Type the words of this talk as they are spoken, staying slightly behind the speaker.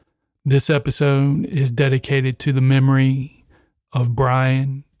This episode is dedicated to the memory of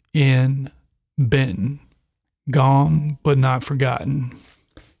Brian N. Benton, gone but not forgotten.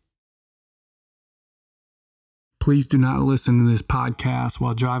 Please do not listen to this podcast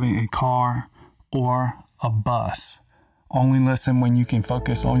while driving a car or a bus. Only listen when you can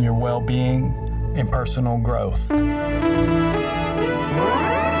focus on your well-being and personal growth.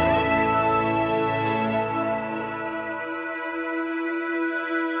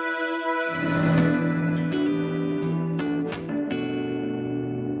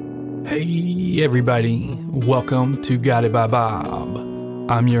 Hey everybody, welcome to Got It by Bob.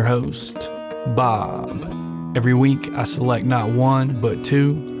 I'm your host, Bob. Every week I select not one, but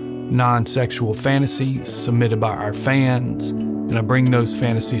two non-sexual fantasies submitted by our fans, and I bring those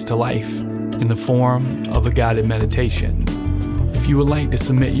fantasies to life in the form of a guided meditation. If you would like to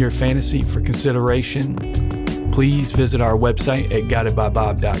submit your fantasy for consideration, please visit our website at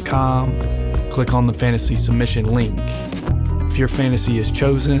guidedbybob.com. Click on the fantasy submission link. If your fantasy is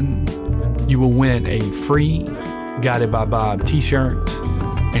chosen, you will win a free Guided by Bob t-shirt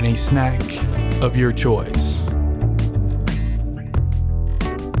and a snack of your choice.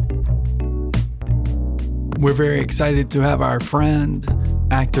 We're very excited to have our friend,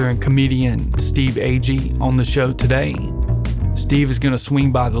 actor and comedian Steve Agee on the show today. Steve is going to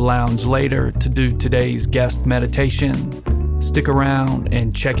swing by the lounge later to do today's guest meditation. Stick around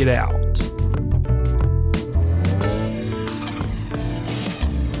and check it out.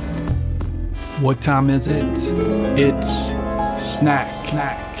 What time is it? It's snack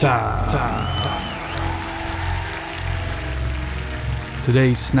time.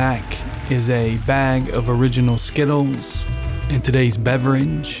 Today's snack is a bag of original Skittles, and today's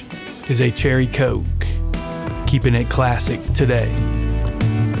beverage is a cherry Coke, keeping it classic today.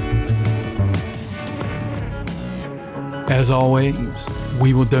 As always,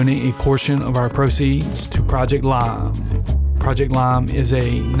 we will donate a portion of our proceeds to Project Lyme. Project Lyme is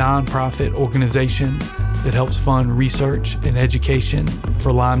a non-profit organization that helps fund research and education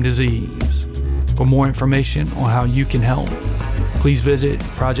for Lyme disease. For more information on how you can help, please visit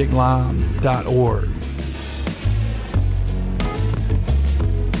projectlyme.org.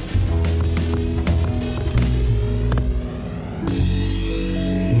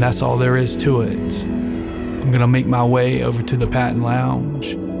 And that's all there is to it. I'm going to make my way over to the Patent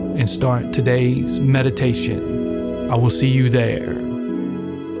Lounge and start today's meditation. I will see you there.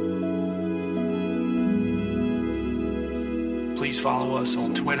 Please follow us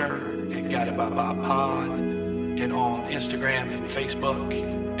on Twitter at Guided by Bob Pod and on Instagram and Facebook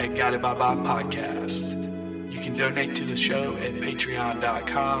at Guided by Bob Podcast. You can donate to the show at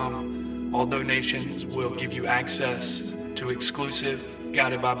patreon.com. All donations will give you access to exclusive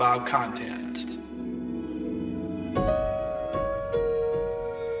Guided by Bob content.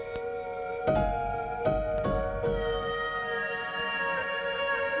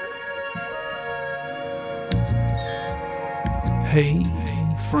 Hey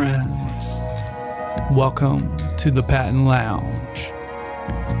friends, welcome to the Patent Lounge.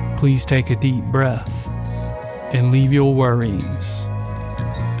 Please take a deep breath and leave your worries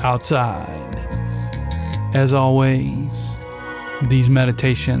outside. As always, these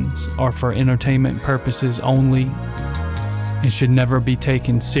meditations are for entertainment purposes only and should never be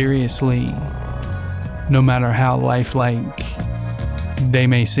taken seriously, no matter how lifelike they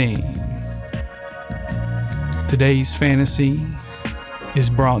may seem. Today's fantasy is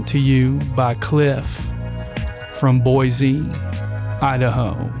brought to you by Cliff from Boise,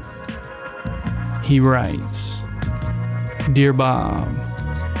 Idaho. He writes, "Dear Bob,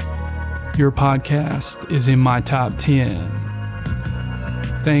 your podcast is in my top 10.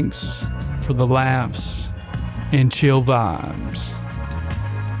 Thanks for the laughs and chill vibes.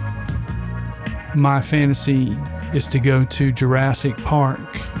 My fantasy is to go to Jurassic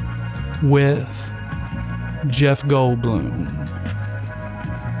Park with Jeff Goldblum.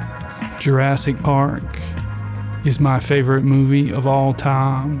 Jurassic Park is my favorite movie of all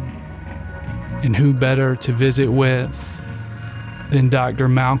time, and who better to visit with than Dr.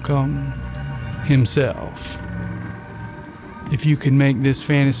 Malcolm himself. If you could make this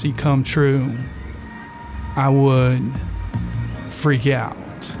fantasy come true, I would freak out.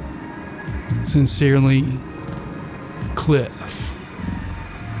 Sincerely, Cliff."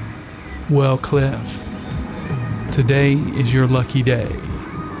 Well, Cliff, today is your lucky day.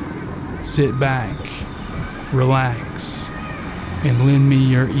 Sit back, relax, and lend me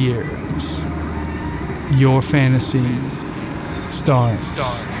your ears. Your fantasy starts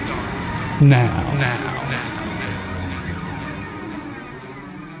now.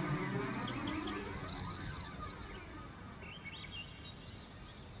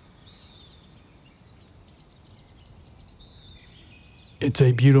 It's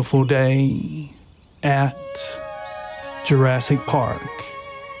a beautiful day at Jurassic Park.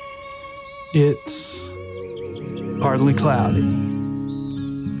 It's partly cloudy.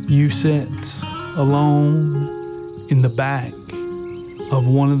 You sit alone in the back of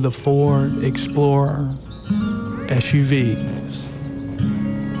one of the Ford Explorer SUVs.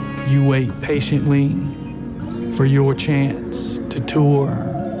 You wait patiently for your chance to tour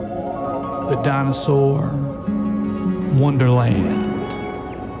the dinosaur wonderland.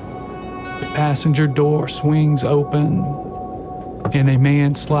 The passenger door swings open and a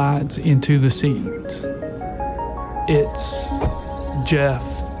man slides into the seat. It's Jeff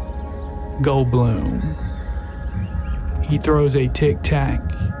Goldblum. He throws a Tic Tac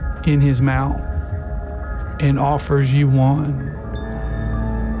in his mouth and offers you one.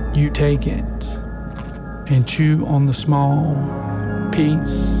 You take it and chew on the small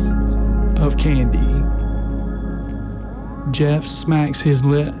piece of candy. Jeff smacks his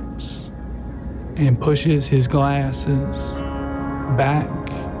lips and pushes his glasses back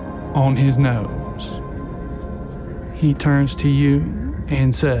on his nose. He turns to you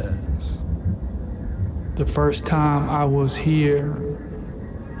and says, "The first time I was here,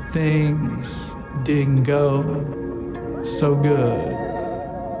 things didn't go so good.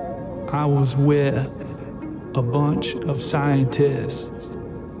 I was with a bunch of scientists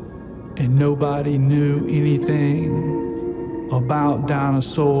and nobody knew anything about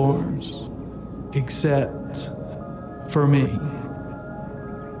dinosaurs except for me.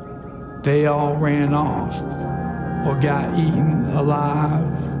 They all ran off or got eaten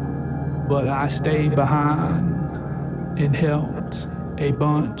alive, but I stayed behind and helped a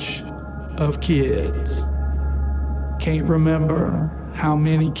bunch of kids. Can't remember how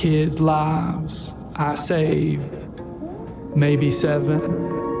many kids' lives I saved, maybe 7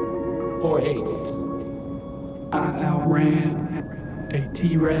 or 8. I outran a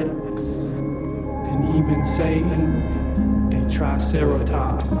T-Rex and even saved a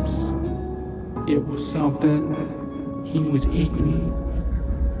Triceratops. It was something he was eating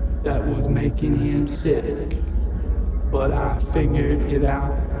that was making him sick, but I figured it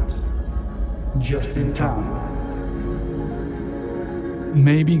out just in time."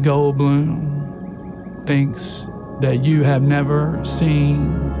 Maybe Goldblum thinks that you have never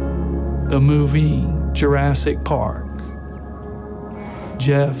seen the movie Jurassic Park.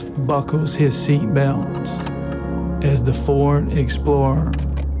 Jeff buckles his seatbelt as the Ford Explorer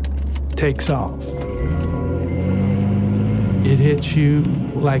takes off. It hits you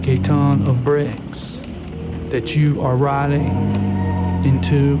like a ton of bricks that you are riding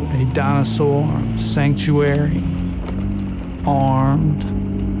into a dinosaur sanctuary armed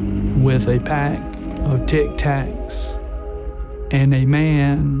with a pack of Tic Tacs and a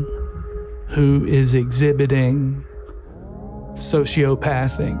man who is exhibiting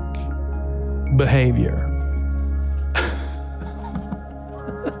sociopathic behavior.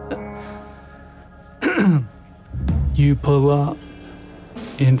 You pull up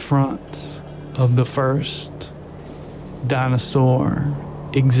in front of the first dinosaur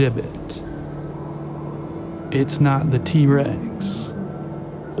exhibit. It's not the T-Rex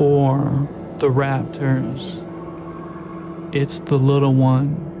or the raptors. It's the little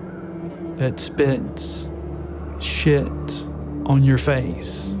one that spits shit on your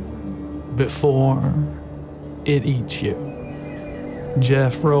face before it eats you.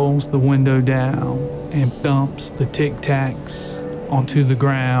 Jeff rolls the window down and dumps the Tic Tacs onto the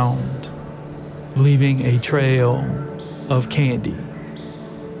ground, leaving a trail of candy.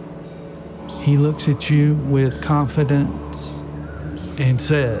 He looks at you with confidence and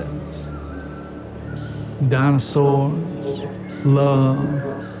says, "Dinosaurs love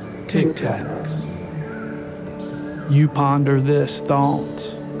Tic Tacs." You ponder this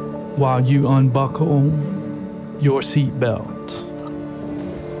thought while you unbuckle your seatbelt,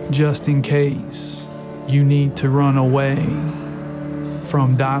 just in case you need to run away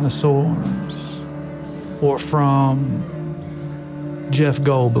from dinosaurs or from Jeff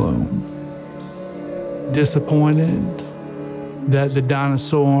Goldblum. Disappointed that the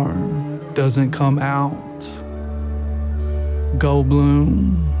dinosaur doesn't come out,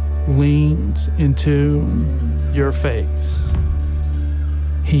 Goldblum leans into your face.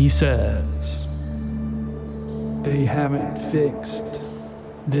 He says, "They haven't fixed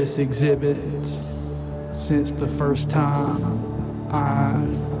this exhibit since the first time I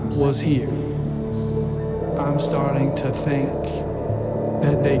was here. I'm starting to think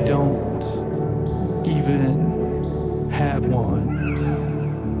that they don't even have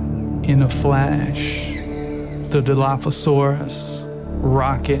one." In a flash, the Dilophosaurus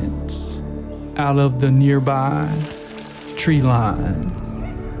rockets out of the nearby tree line.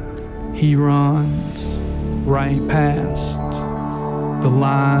 He runs right past the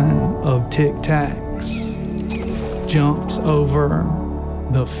line of Tic Tacs, jumps over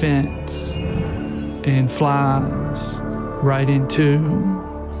the fence, and flies right into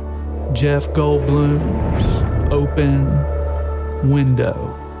Jeff Goldblum's open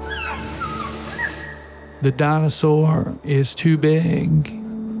window. The dinosaur is too big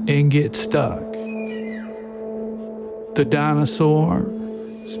and gets stuck. The dinosaur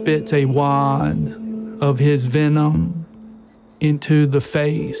spits a wad of his venom into the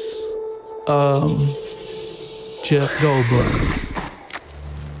face of Jeff Goldblum.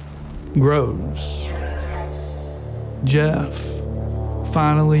 Gross. Jeff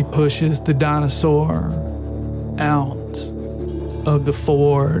finally pushes the dinosaur out of the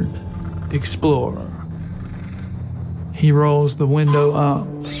Ford Explorer. He rolls the window up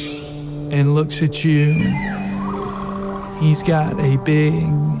and looks at you. He's got a big,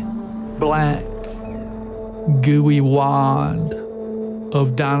 black, gooey wad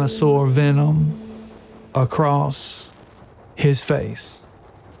of dinosaur venom across his face.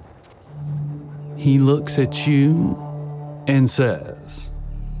 He looks at you and says,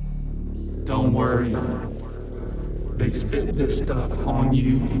 "Don't worry, they spit this stuff on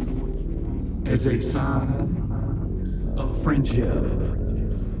you as a sign of friendship.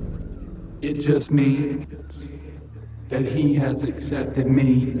 It just means that he has accepted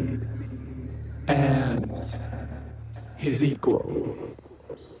me as his equal."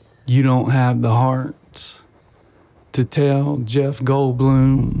 You don't have the heart to tell Jeff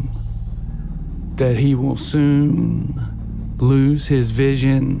Goldblum that he will soon lose his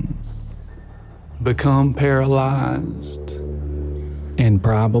vision, become paralyzed, and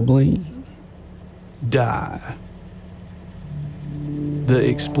probably die. The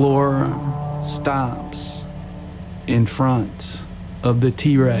Explorer stops in front of the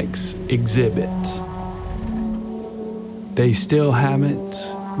T-Rex exhibit. They still haven't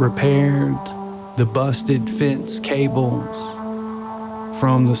repaired the busted fence cables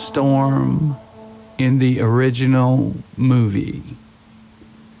from the storm in the original movie.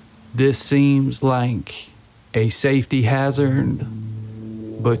 This seems like a safety hazard,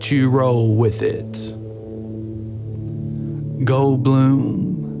 but you roll with it.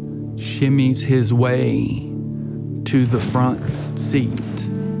 Goldblum shimmies his way to the front seat.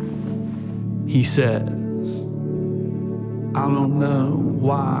 He says, "I don't know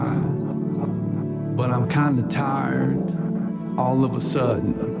why, but I'm kinda tired all of a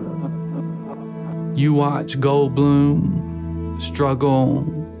sudden." You watch Goldblum struggle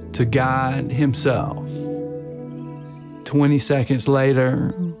to guide himself. 20 seconds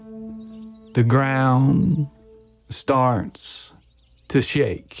later, the ground starts to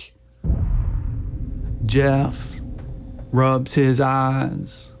shake. Jeff rubs his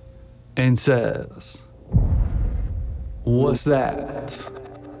eyes and says, "What's that?"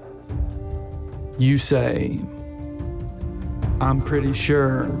 You say, "I'm pretty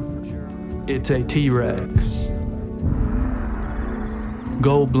sure it's a T-Rex."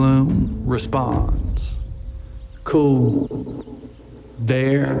 Goldblum responds, "Cool,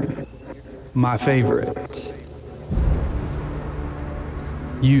 they're my favorite."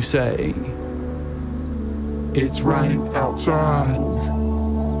 You say, "It's right outside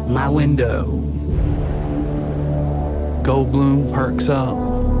my window." Goldblum perks up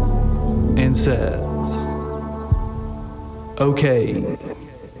and says, "Okay,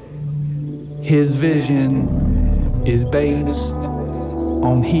 his vision is based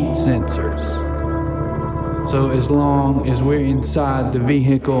on heat sensors. So as long as we're inside the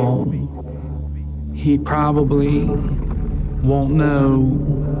vehicle, he probably won't know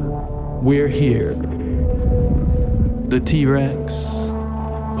we're here." The T-Rex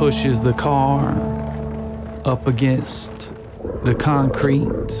pushes the car up against the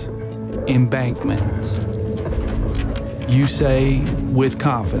concrete embankment. You say with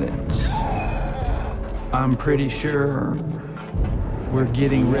confidence, "I'm pretty sure we're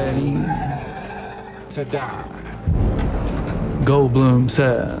getting ready to die." Goldblum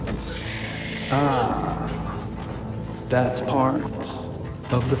says, "That's part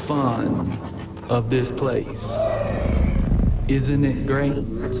of the fun of this place. Isn't it great?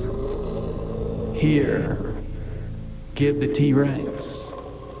 Here, give the T-Rex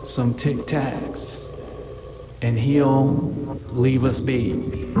some Tic Tacs and he'll leave us be."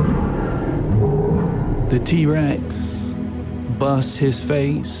 The T-Rex busts his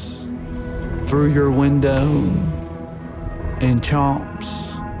face through your window and chomps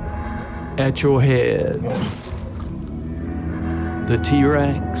at your head. The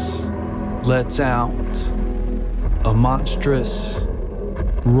T-Rex lets out a monstrous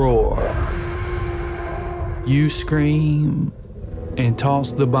roar. You scream and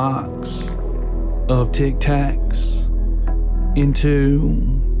toss the box of Tic Tacs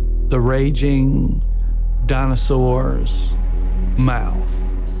into the raging dinosaur's mouth.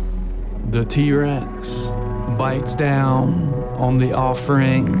 The T-Rex bites down on the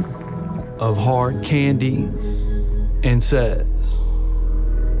offering of hard candies and says,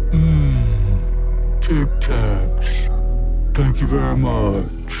 Tic Tacs. Thank you very much.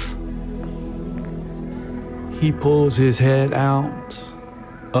 He pulls his head out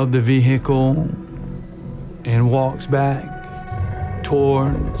of the vehicle and walks back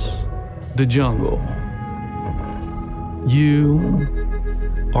towards the jungle. You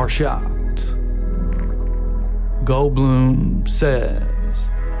are shocked. Goldblum says,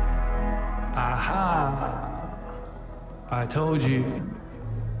 "Aha! I told you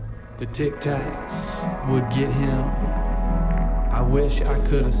the Tic Tacs would get him. I wish I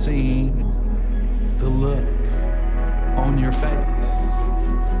could have seen the look on your face."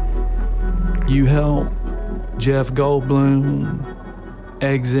 You help Jeff Goldblum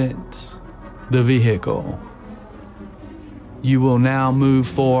exit the vehicle. You will now move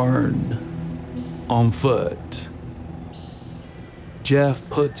forward on foot. Jeff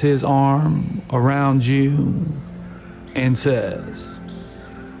puts his arm around you and says,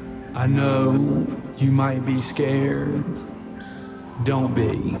 "I know you might be scared. Don't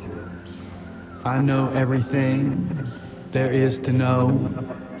be. I know everything there is to know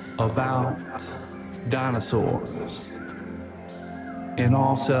about dinosaurs. And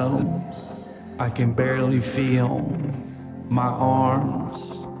also, I can barely feel my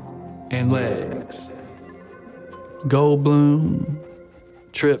arms and legs." Goldblum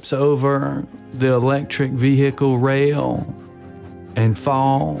trips over the electric vehicle rail and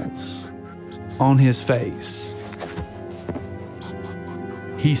falls on his face.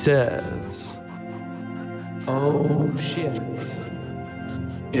 He says, "Oh shit,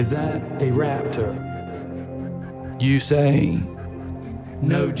 is that a raptor?" You say,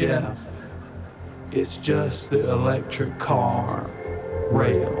 "No, Jeff, it's just the electric car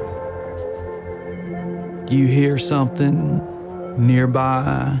rail." You hear something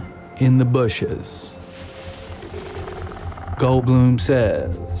nearby in the bushes. Goldblum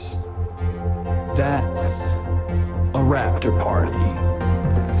says, "That's a raptor party."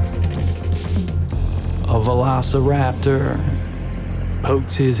 A velociraptor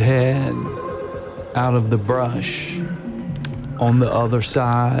pokes his head out of the brush on the other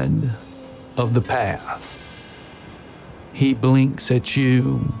side of the path. He blinks at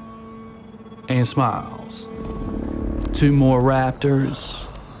you and smiles. Two more raptors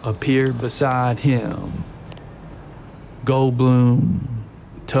appear beside him. Goldblum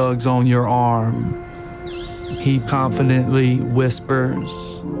tugs on your arm. He confidently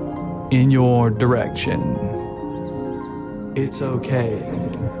whispers in your direction, "It's okay.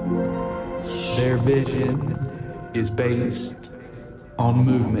 Their vision is based on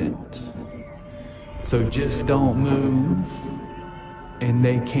movement. So just don't move and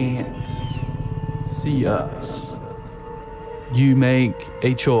they can't see us. You make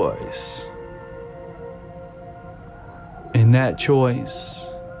a choice. And that choice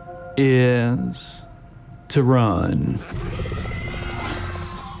is to run."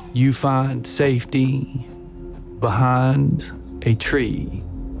 You find safety behind a tree.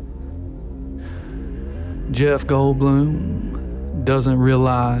 Jeff Goldblum doesn't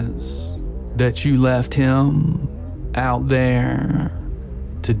realize that you left him out there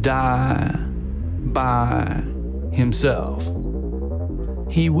to die by himself.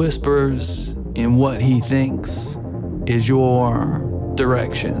 He whispers in what he thinks is your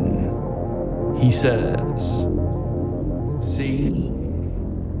direction. He says, "See,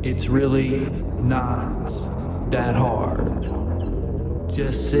 it's really not that hard.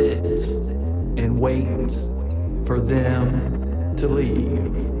 Just sit and wait for them to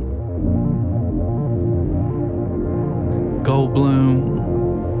leave."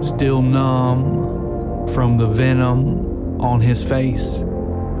 Goldblum, still numb from the venom on his face,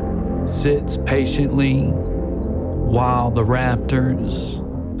 sits patiently while the raptors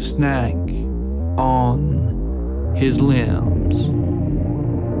snack on his limbs.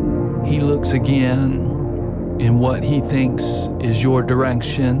 He looks again in what he thinks is your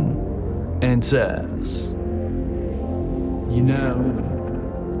direction and says, "You know,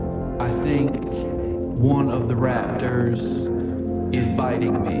 I think one of the raptors is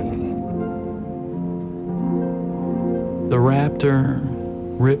biting me." The raptor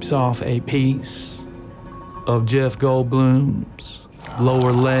rips off a piece of Jeff Goldblum's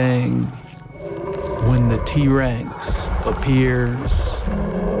lower leg when the T-Rex appears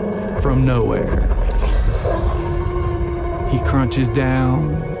from nowhere. He crunches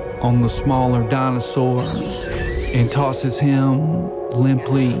down on the smaller dinosaur and tosses him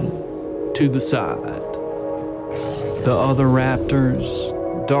limply to the side. The other raptors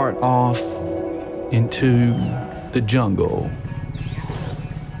dart off into the jungle.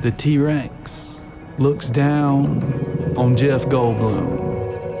 The T-Rex looks down on Jeff Goldblum.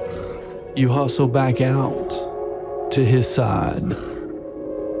 You hustle back out to his side.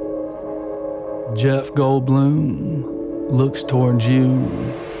 Jeff Goldblum looks towards you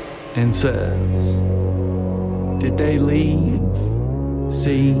and says, "Did they leave?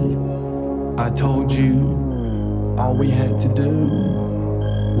 See, I told you all we had to do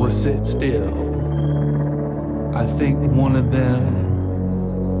was sit still. I think one of them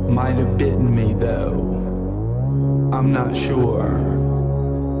might have bitten me though. I'm not sure.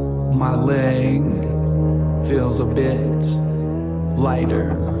 My leg feels a bit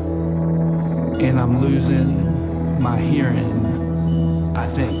lighter, and I'm losing my hearing, I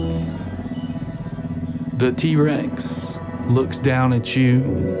think." The T-Rex looks down at you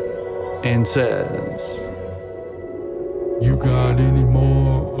and says, You got any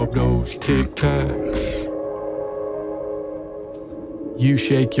more of those Tic Tacs? You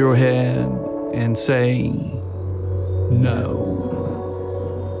shake your head and say, "No.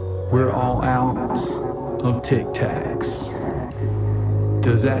 We're all out of Tic Tacs.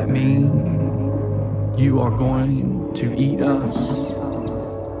 Does that mean you are going to eat us?"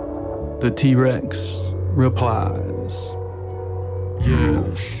 The T-Rex replies,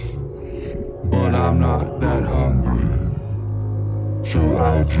 Yes, but I'm not that hungry, so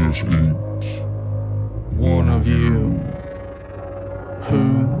I'll just eat one of you.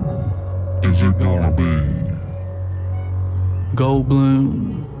 Who is it gonna be?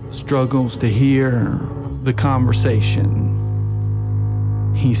 Goldblum struggles to hear the conversation.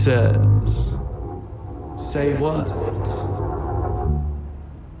 He says, "Say what?"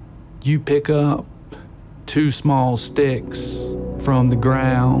 You pick up 2 small sticks from the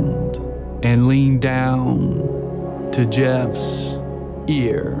ground and lean down to Jeff's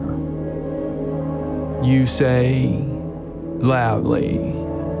ear. You say loudly,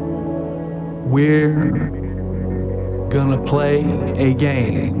 "We're gonna play a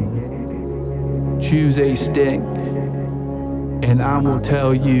game. Choose a stick, and I will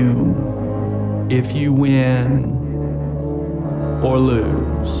tell you if you win or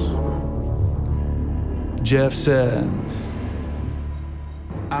lose." Jeff says,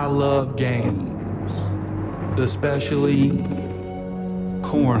 "I love games, especially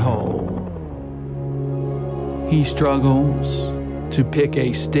cornhole." He struggles to pick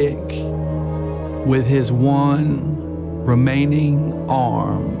a stick with his one remaining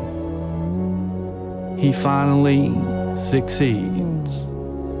arm. He finally succeeds.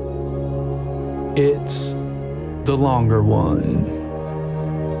 It's the longer one.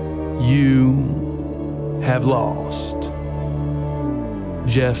 You have lost.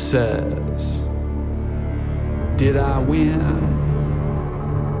 Jeff says, "Did I win?"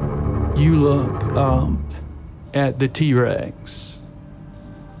 You look up at the T-Rex.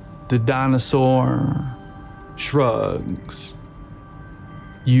 The dinosaur shrugs.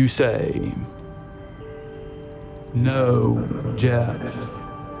 You say, "No, Jeff.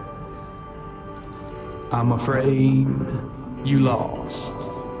 I'm afraid you lost."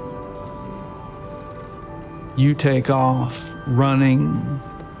 You take off running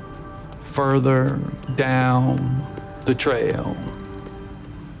further down the trail.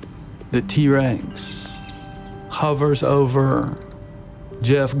 The T-Rex hovers over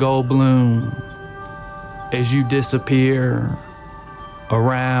Jeff Goldblum as you disappear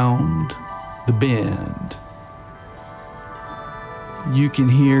around the bend. You can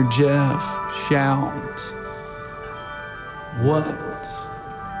hear Jeff shout, "What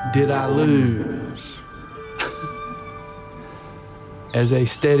did I lose?" as a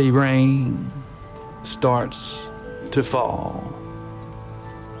steady rain starts to fall.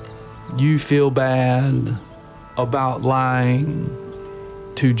 You feel bad about lying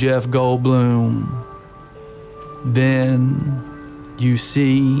to Jeff Goldblum. Then you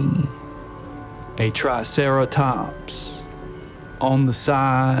see a Triceratops on the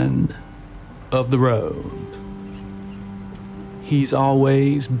side of the road. He's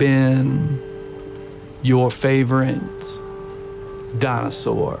always been your favorite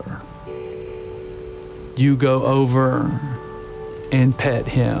dinosaur. You go over and pet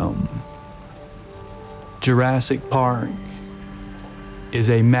him. Jurassic Park is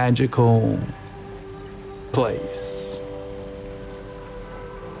a magical place.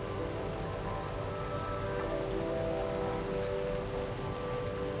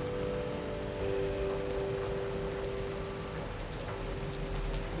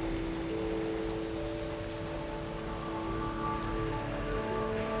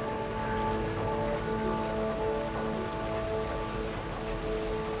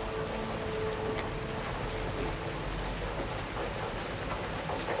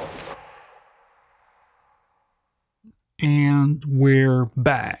 And we're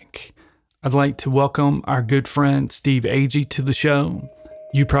back. I'd like to welcome our good friend Steve Agee to the show.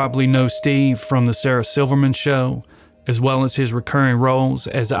 You probably know Steve from The Sarah Silverman Show, as well as his recurring roles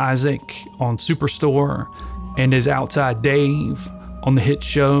as Isaac on Superstore and as Outside Dave on the hit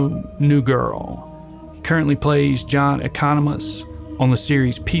show New Girl. He currently plays John Economos on the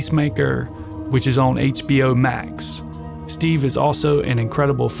series Peacemaker, which is on HBO Max. Steve is also an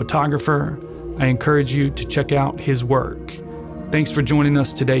incredible photographer. I encourage you to check out his work. Thanks for joining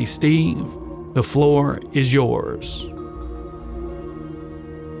us today, Steve. The floor is yours.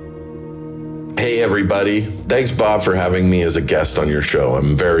 Hey, everybody. Thanks, Bob, for having me as a guest on your show.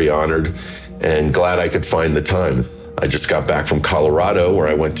 I'm very honored and glad I could find the time. I just got back from Colorado, where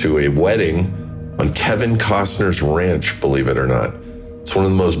I went to a wedding on Kevin Costner's ranch, believe it or not. It's one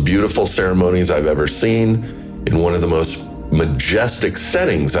of the most beautiful ceremonies I've ever seen in one of the most majestic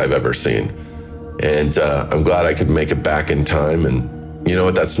settings I've ever seen. And I'm glad I could make it back in time. And you know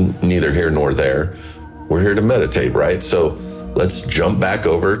what? That's neither here nor there. We're here to meditate, right? So let's jump back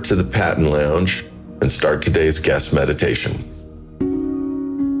over to the Patton Lounge and start today's guest meditation.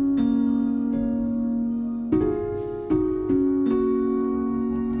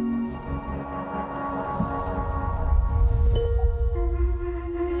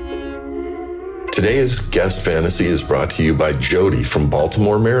 Today's guest fantasy is brought to you by Jody from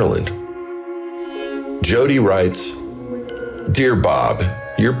Baltimore, Maryland. Jody writes, "Dear Bob,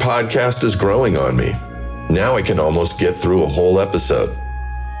 your podcast is growing on me. Now I can almost get through a whole episode.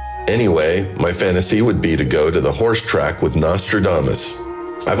 Anyway, my fantasy would be to go to the horse track with Nostradamus.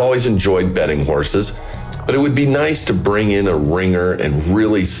 I've always enjoyed betting horses, but it would be nice to bring in a ringer and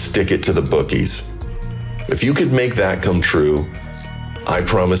really stick it to the bookies. If you could make that come true, I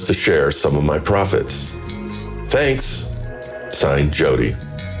promise to share some of my profits. Thanks." Signed, Jody.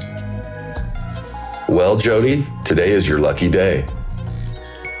 Well, Jody, today is your lucky day.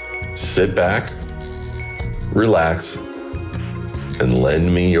 Sit back, relax, and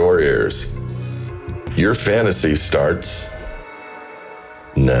lend me your ears. Your fantasy starts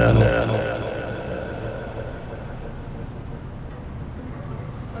now.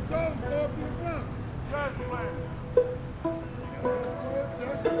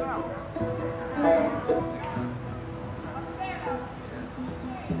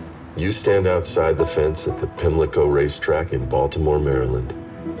 You stand outside the fence at the Pimlico Racetrack in Baltimore, Maryland,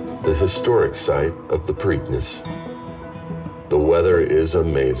 the historic site of the Preakness. The weather is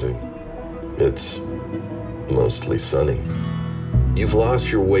amazing. It's mostly sunny. You've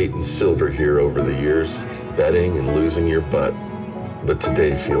lost your weight in silver here over the years, betting and losing your butt, but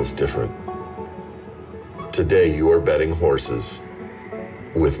today feels different. Today you are betting horses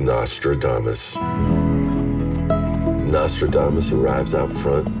with Nostradamus. Nostradamus arrives out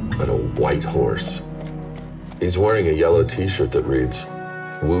front on a white horse. He's wearing a yellow t-shirt that reads,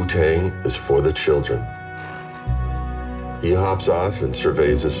 "Wu-Tang is for the children." He hops off and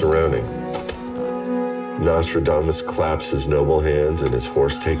surveys his surrounding. Nostradamus claps his noble hands and his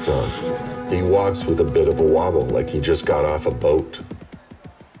horse takes off. He walks with a bit of a wobble like he just got off a boat.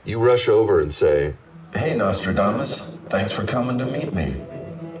 You rush over and say, "Hey, Nostradamus, thanks for coming to meet me.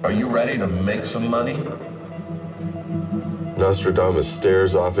 Are you ready to make some money?" Nostradamus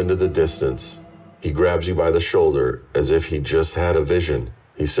stares off into the distance. He grabs you by the shoulder as if he just had a vision.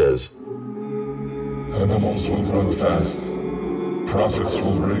 He says, "Animals will run fast. Profits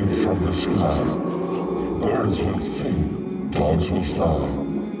will rain from the sky. Birds will sing. Dogs will fly.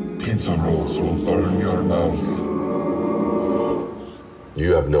 Pizza rolls will burn your mouth."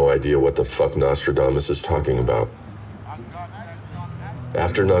 You have no idea what the fuck Nostradamus is talking about.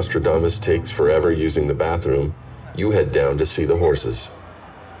 After Nostradamus takes forever using the bathroom, you head down to see the horses.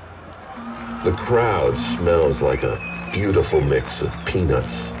 The crowd smells like a beautiful mix of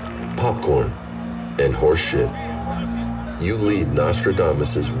peanuts, popcorn, and horse shit. You lead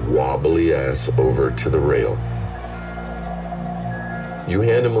Nostradamus's wobbly ass over to the rail. You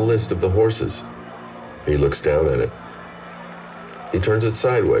hand him a list of the horses. He looks down at it. He turns it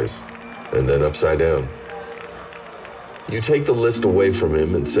sideways and then upside down. You take the list away from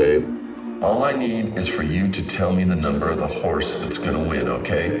him and say, "All I need is for you to tell me the number of the horse that's gonna win,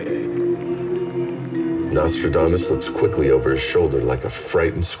 okay?" Nostradamus looks quickly over his shoulder like a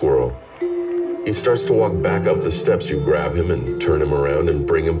frightened squirrel. He starts to walk back up the steps. You grab him and turn him around and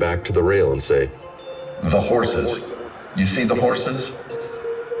bring him back to the rail and say, "The horses. You see the horses?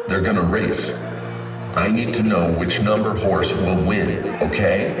 They're gonna race. I need to know which number horse will win,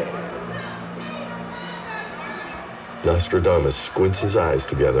 okay?" Nostradamus squints his eyes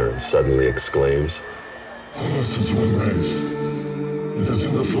together and suddenly exclaims, "Horses will race. It is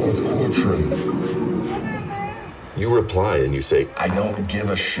in the fourth quadrant." You reply and you say, I don't give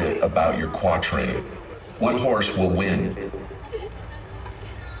a shit about your quatrain. What horse will win?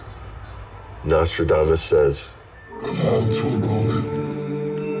 Nostradamus says, Clouds will roll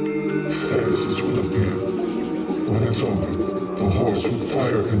in. Faces will appear. When it's over, the horse with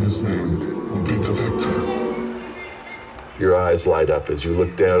fire in his name will be the victor. Your eyes light up as you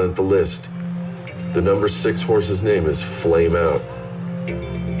look down at the list. The number 6 horse's name is Flame Out.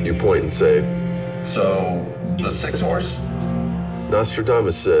 You point and say, so, the 6th horse?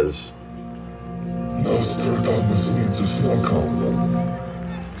 Nostradamus says, Nostradamus needs a snow cone.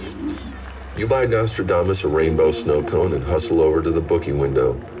 you buy Nostradamus a rainbow snow cone and hustle over to the booking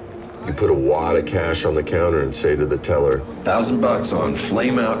window. You put a wad of cash on the counter and say to the teller, $1,000 on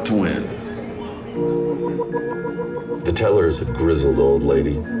Flame Out to win. The teller is a grizzled old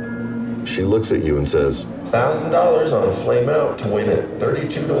lady. She looks at you and says, $1,000 on Flame Out to win at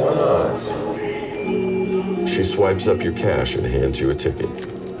 32 to 1 odds. She swipes up your cash and hands you a ticket.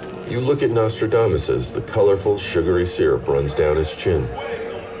 You look at Nostradamus as the colorful, sugary syrup runs down his chin.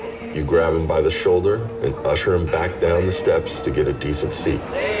 You grab him by the shoulder and usher him back down the steps to get a decent seat.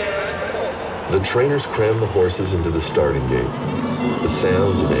 The trainers cram the horses into the starting gate. The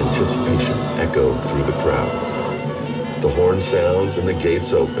sounds of anticipation echo through the crowd. The horn sounds and the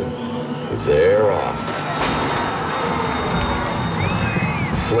gates open. They're off.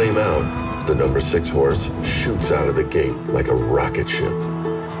 Flame Out, the number 6 horse, shoots out of the gate like a rocket ship.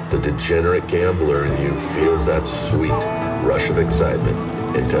 The degenerate gambler in you feels that sweet rush of excitement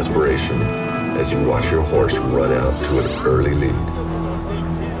and desperation as you watch your horse run out to an early lead.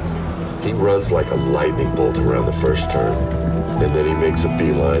 He runs like a lightning bolt around the first turn, and then he makes a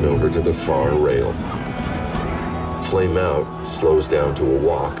beeline over to the far rail. Flame Out slows down to a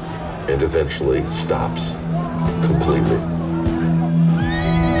walk and eventually stops completely.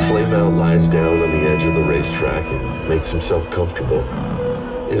 Flame Out lies down on the edge of the racetrack and makes himself comfortable.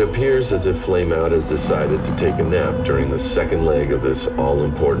 It appears as if Flame Out has decided to take a nap during the second leg of this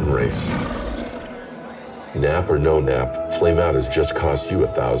all-important race. Nap or no nap, Flame Out has just cost you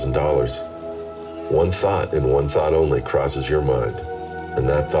 $1,000. One thought and one thought only crosses your mind, and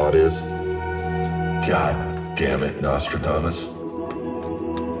that thought is, God damn it, Nostradamus.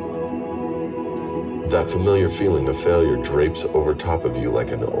 That familiar feeling of failure drapes over top of you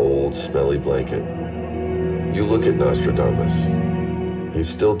like an old, smelly blanket. You look at Nostradamus. He's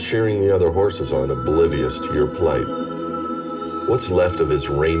still cheering the other horses on, oblivious to your plight. What's left of his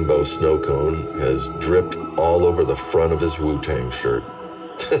rainbow snow cone has dripped all over the front of his Wu-Tang shirt.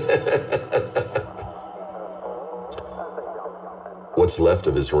 What's left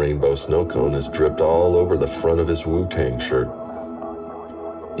of his rainbow snow cone has dripped all over the front of his Wu-Tang shirt.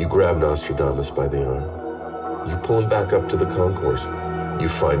 You grab Nostradamus by the arm. You pull him back up to the concourse. You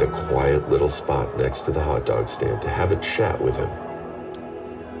find a quiet little spot next to the hot dog stand to have a chat with him.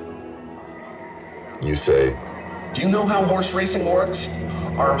 You say, do you know how horse racing works?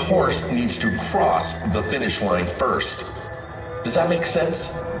 Our horse needs to cross the finish line first. Does that make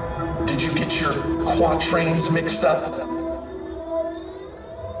sense? Did you get your quatrains mixed up?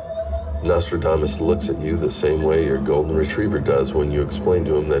 Nostradamus looks at you the same way your golden retriever does when you explain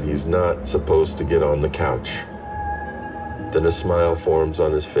to him that he's not supposed to get on the couch. Then a smile forms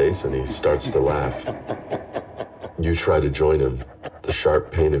on his face and he starts to laugh. You try to join him, the sharp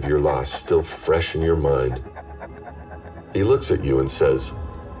pain of your loss still fresh in your mind. He looks at you and says,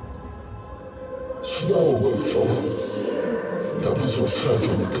 Snow will fall. Pebbles will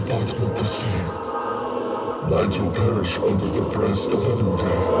settle at the bottom of the sea. Light will perish under the breast of a new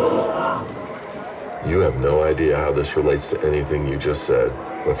day. You have no idea how this relates to anything you just said,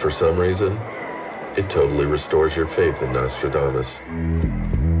 but for some reason, it totally restores your faith in Nostradamus.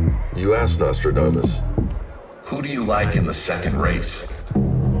 You ask Nostradamus, who do you like in the second race?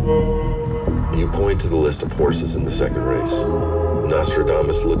 You point to the list of horses in the second race.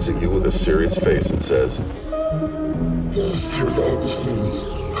 Nostradamus looks at you with a serious face and says, Nostradamus means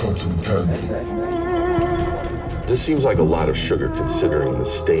cotton candy. This seems like a lot of sugar considering the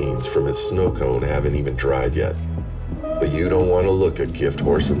stains from his snow cone haven't even dried yet. But you don't want to look a gift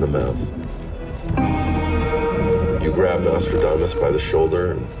horse in the mouth. You grab Nostradamus by the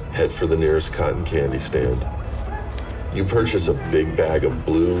shoulder and head for the nearest cotton candy stand. You purchase a big bag of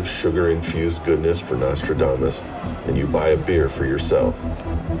blue, sugar-infused goodness for Nostradamus, and you buy a beer for yourself.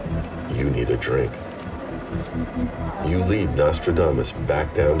 You need a drink. You lead Nostradamus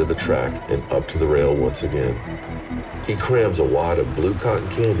back down to the track and up to the rail once again. He crams a wad of blue cotton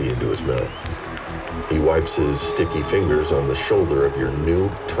candy into his mouth. He wipes his sticky fingers on the shoulder of your new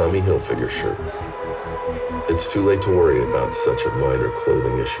Tommy Hilfiger shirt. It's too late to worry about such a minor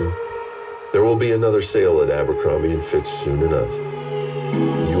clothing issue. There will be another sale at Abercrombie & Fitch soon enough.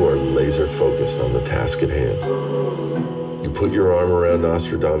 You are laser focused on the task at hand. You put your arm around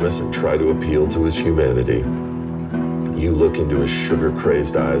Nostradamus and try to appeal to his humanity. You look into his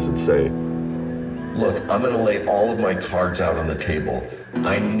sugar-crazed eyes and say, "Look, I'm gonna lay all of my cards out on the table.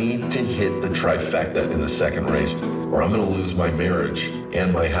 I need to hit the trifecta in the second race, or I'm gonna lose my marriage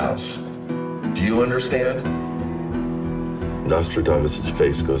and my house. Do you understand?" Nostradamus'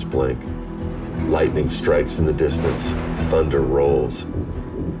 face goes blank. Lightning strikes in the distance. Thunder rolls.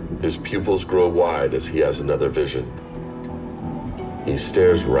 His pupils grow wide as he has another vision. He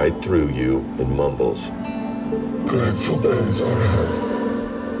stares right through you and mumbles, Grateful days are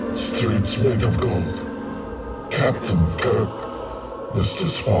ahead. Streets made of gold. Captain Kirk, Mr.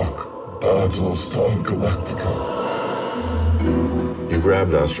 Spock, Battlestar Galactica. You grab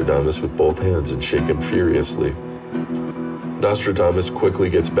Nostradamus with both hands and shake him furiously. Nostradamus quickly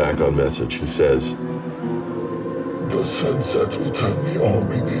gets back on message. He says, The sunset will tell me all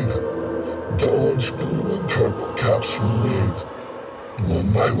we need. The orange, blue, and purple caps will lead.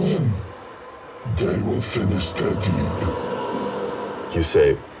 One by one, they will finish their deed. You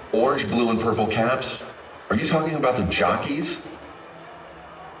say, "Orange, blue, and purple caps? Are you talking about the jockeys?"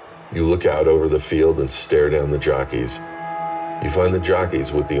 You look out over the field and stare down the jockeys. You find the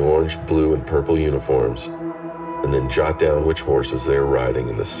jockeys with the orange, blue, and purple uniforms, and then jot down which horses they are riding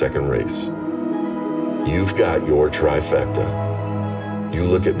in the second race. You've got your trifecta. You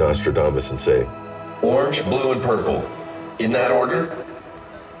look at Nostradamus and say, "Orange, blue, and purple. In that order?"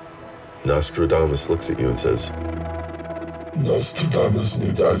 Nostradamus looks at you and says, Nostradamus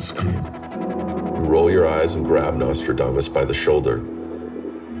needs ice cream. You roll your eyes and grab Nostradamus by the shoulder.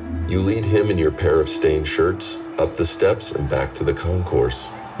 You lead him in your pair of stained shirts up the steps and back to the concourse.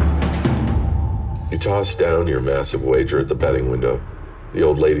 You toss down your massive wager at the betting window. The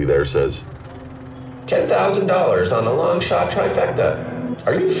old lady there says, $10,000 on a long shot trifecta.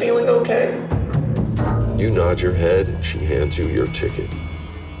 Are you feeling okay? You nod your head and she hands you your ticket.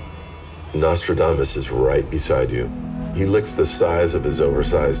 Nostradamus is right beside you. He licks the size of his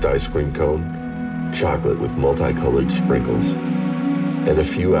oversized ice cream cone, chocolate with multicolored sprinkles, and a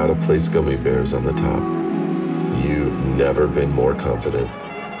few out-of-place gummy bears on the top. You've never been more confident.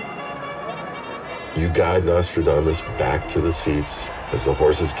 You guide Nostradamus back to the seats as the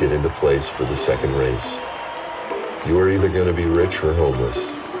horses get into place for the second race. You are either going to be rich or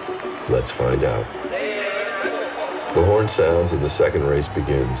homeless. Let's find out. The horn sounds and the second race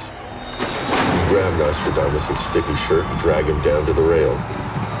begins. You grab Nostradamus' sticky shirt and drag him down to the rail.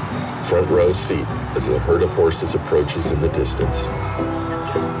 Front row seat as the herd of horses approaches in the distance.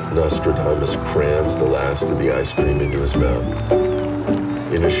 Nostradamus crams the last of the ice cream into his mouth.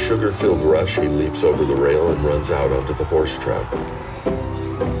 In a sugar-filled rush, he leaps over the rail and runs out onto the horse track.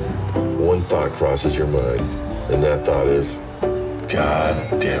 One thought crosses your mind, and that thought is,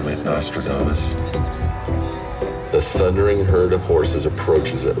 God damn it, Nostradamus. The thundering herd of horses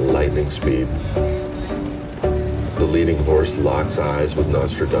approaches at lightning speed. The leading horse locks eyes with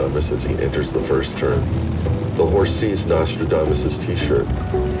Nostradamus as he enters the first turn. The horse sees Nostradamus' t-shirt.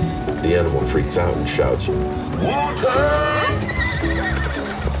 The animal freaks out and shouts, Wu-Tang!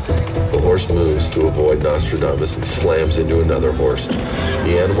 The horse moves to avoid Nostradamus and slams into another horse.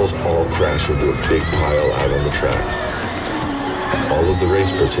 The animals all crash into a big pile out on the track. All of the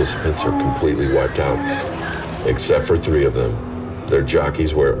race participants are completely wiped out, except for 3 of them. Their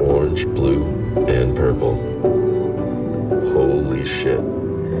jockeys wear orange, blue, and purple. Holy shit.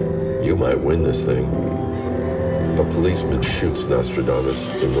 You might win this thing. A policeman shoots Nostradamus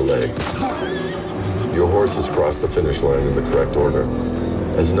in the leg. Your horses cross the finish line in the correct order.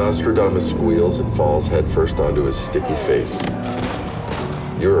 As Nostradamus squeals and falls headfirst onto his sticky face.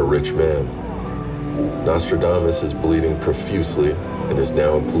 You're a rich man. Nostradamus is bleeding profusely and is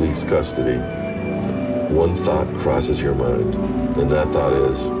now in police custody. One thought crosses your mind, and that thought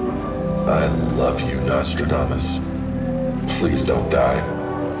is, I love you, Nostradamus. Please don't die.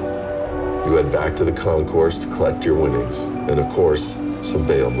 You head back to the concourse to collect your winnings, and of course, some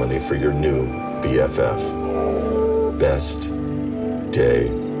bail money for your new BFF. Best day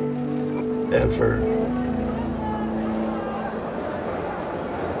ever.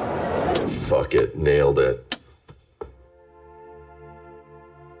 Fuck it, nailed it.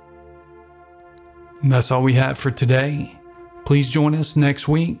 And that's all we have for today. Please join us next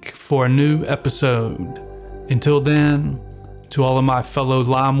week for a new episode. Until then, to all of my fellow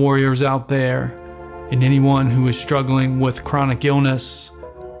Lyme warriors out there, and anyone who is struggling with chronic illness,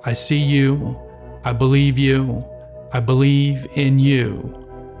 I see you, I believe in you.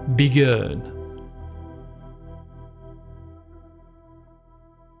 Be good.